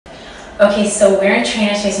Okay, so we're in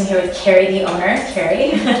Trainerspace. I'm here with Carrie, the owner.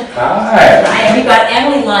 Carrie. Hi. Hi. And we've got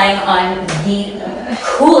Emily lying on the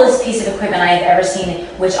coolest piece of equipment I have ever seen,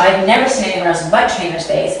 which I've never seen anywhere else but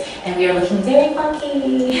Trainerspace. And we are looking very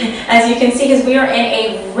funky, as you can see, because we are in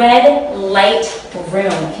a red light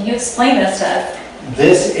room. Can you explain this to us?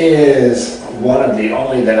 This is one of the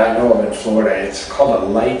only that I know of in Florida. It's called a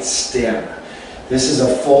Lightstim. This is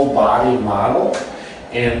a full body model.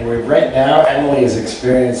 And right now, Emily is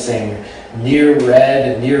experiencing near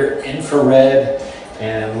red, near infrared,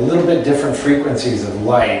 and a little bit different frequencies of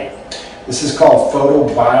light. This is called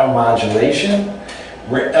photobiomodulation.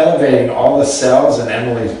 We're elevating all the cells in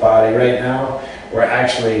Emily's body right now. We're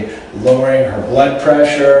actually lowering her blood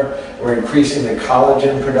pressure. We're increasing the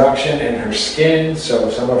collagen production in her skin, so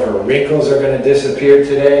some of her wrinkles are going to disappear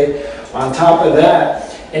today. On top of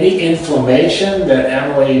that, any inflammation that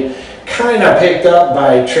Emily kind of picked up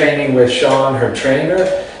by training with Sean, her trainer,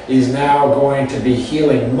 is now going to be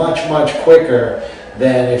healing much, much quicker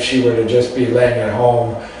than if she were to just be laying at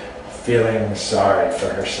home feeling sorry for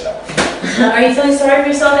herself. Are you feeling sorry for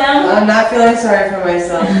yourself now? I'm not feeling sorry for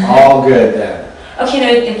myself. All good then.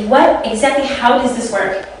 Okay, now what exactly, how does this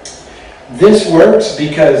work? This works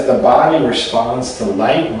because the body responds to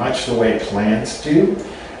light much the way plants do.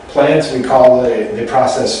 Plants, we call the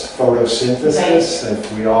process photosynthesis,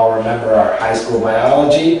 if we all remember our high school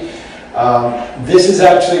biology. This is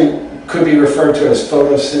actually, could be referred to as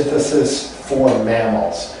photosynthesis for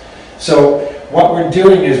mammals. So what we're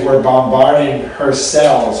doing is we're bombarding her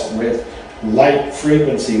cells with light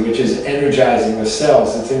frequency, which is energizing the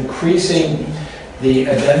cells. It's increasing the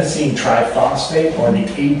adenosine triphosphate, or the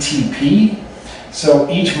ATP. So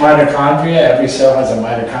each mitochondria, every cell has a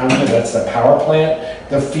mitochondria, that's the power plant.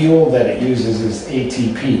 The fuel that it uses is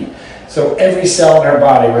ATP. So every cell in her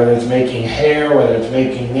body, whether it's making hair, whether it's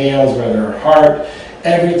making nails, whether her heart,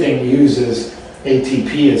 everything uses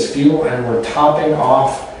ATP as fuel, and we're topping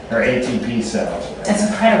off her ATP cells. That's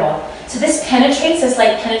incredible. So this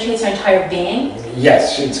light penetrates her entire being?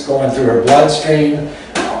 Yes, it's going through her bloodstream.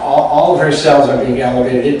 All of her cells are being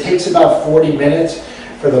elevated. It takes about 40 minutes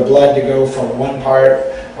for the blood to go from one part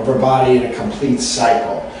of her body in a complete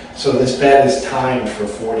cycle. So this bed is timed for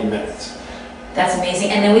 40 minutes. That's amazing.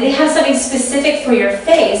 And then we have something specific for your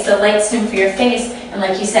face, the Lightstim for your face, and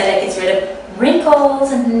like you said, it gets rid of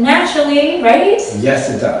wrinkles naturally, right? Yes,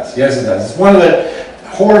 it does. Yes, it does. It's one of the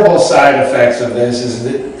horrible side effects of this is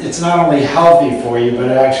that it's not only healthy for you,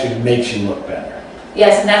 but it actually makes you look better.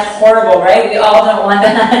 Yes, and that's horrible, right? We all don't want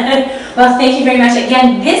that. Well, thank you very much.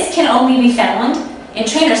 Again, this can only be found in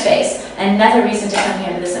Trainerspace. Another reason to come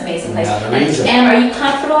here to this amazing place. And are you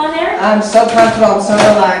comfortable on there? I'm so comfortable, I'm so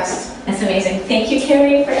relaxed. That's amazing. Thank you,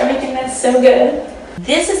 Carrie, for everything. That's so good.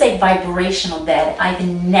 This is a vibrational bed. I've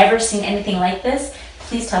never seen anything like this.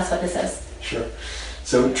 Please tell us what this is. Sure.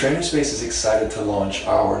 So Trainerspace is excited to launch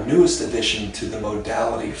our newest addition to the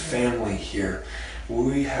modality family here.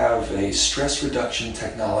 We have a stress reduction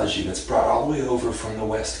technology that's brought all the way over from the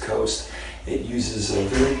West Coast. It uses a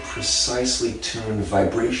very precisely tuned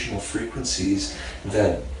vibrational frequencies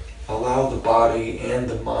that allow the body and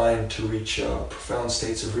the mind to reach profound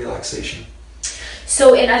states of relaxation.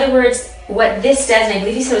 So in other words, what this does, and I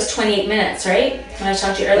believe you said it was 28 minutes, right? When I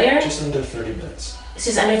talked to you earlier? Just under 30 minutes. It's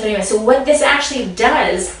just under 30 minutes. So what this actually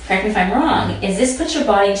does, correct me if I'm wrong, is this puts your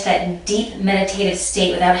body into that deep meditative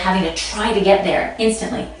state without having to try to get there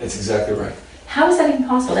instantly. That's exactly right. How is that even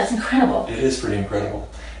possible? That's incredible. It is pretty incredible.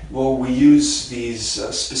 Well, we use these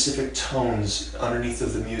specific tones underneath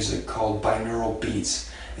of the music called binaural beats.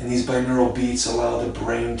 And these binaural beats allow the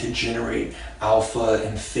brain to generate alpha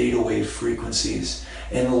and theta wave frequencies.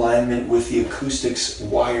 In alignment with the acoustics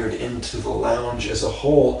wired into the lounge as a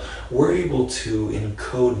whole, we're able to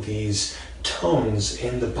encode these tones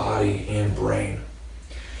in the body and brain.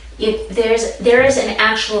 There is an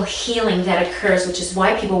actual healing that occurs, which is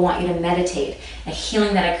why people want you to meditate. A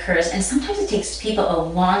healing that occurs, and sometimes it takes people a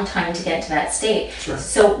long time to get to that state. Sure.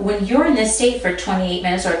 So when you're in this state for 28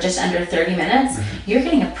 minutes or just under 30 minutes, you're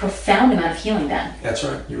getting a profound amount of healing then. That's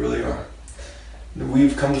right, you really are.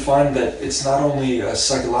 We've come to find that it's not only a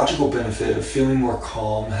psychological benefit of feeling more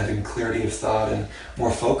calm, having clarity of thought, and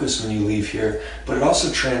more focus when you leave here, but it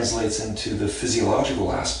also translates into the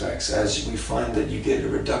physiological aspects, as we find that you get a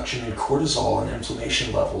reduction in cortisol and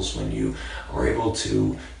inflammation levels when you are able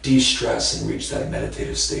to de-stress and reach that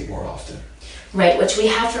meditative state more often. Right, which we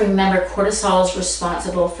have to remember, cortisol is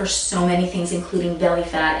responsible for so many things, including belly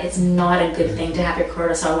fat. It's not a good thing to have your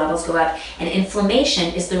cortisol levels go up. And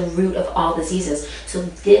inflammation is the root of all diseases. So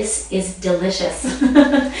this is delicious.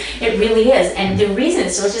 It really is. And the reason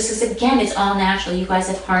it's delicious is, again, it's all natural. You guys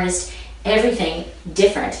have harnessed everything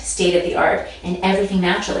different, state of the art, and everything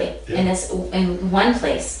naturally Yeah. in one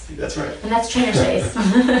place. That's right. And that's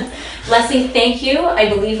Trainerspace. Leslie, thank you. I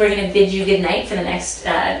believe we're going to bid you good night for the next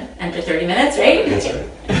under 30 minutes, right? That's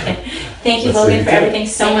right. Thank you, Let's Logan, leave for it. everything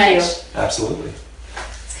so Thank much. you. Absolutely.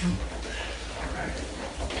 Let's go.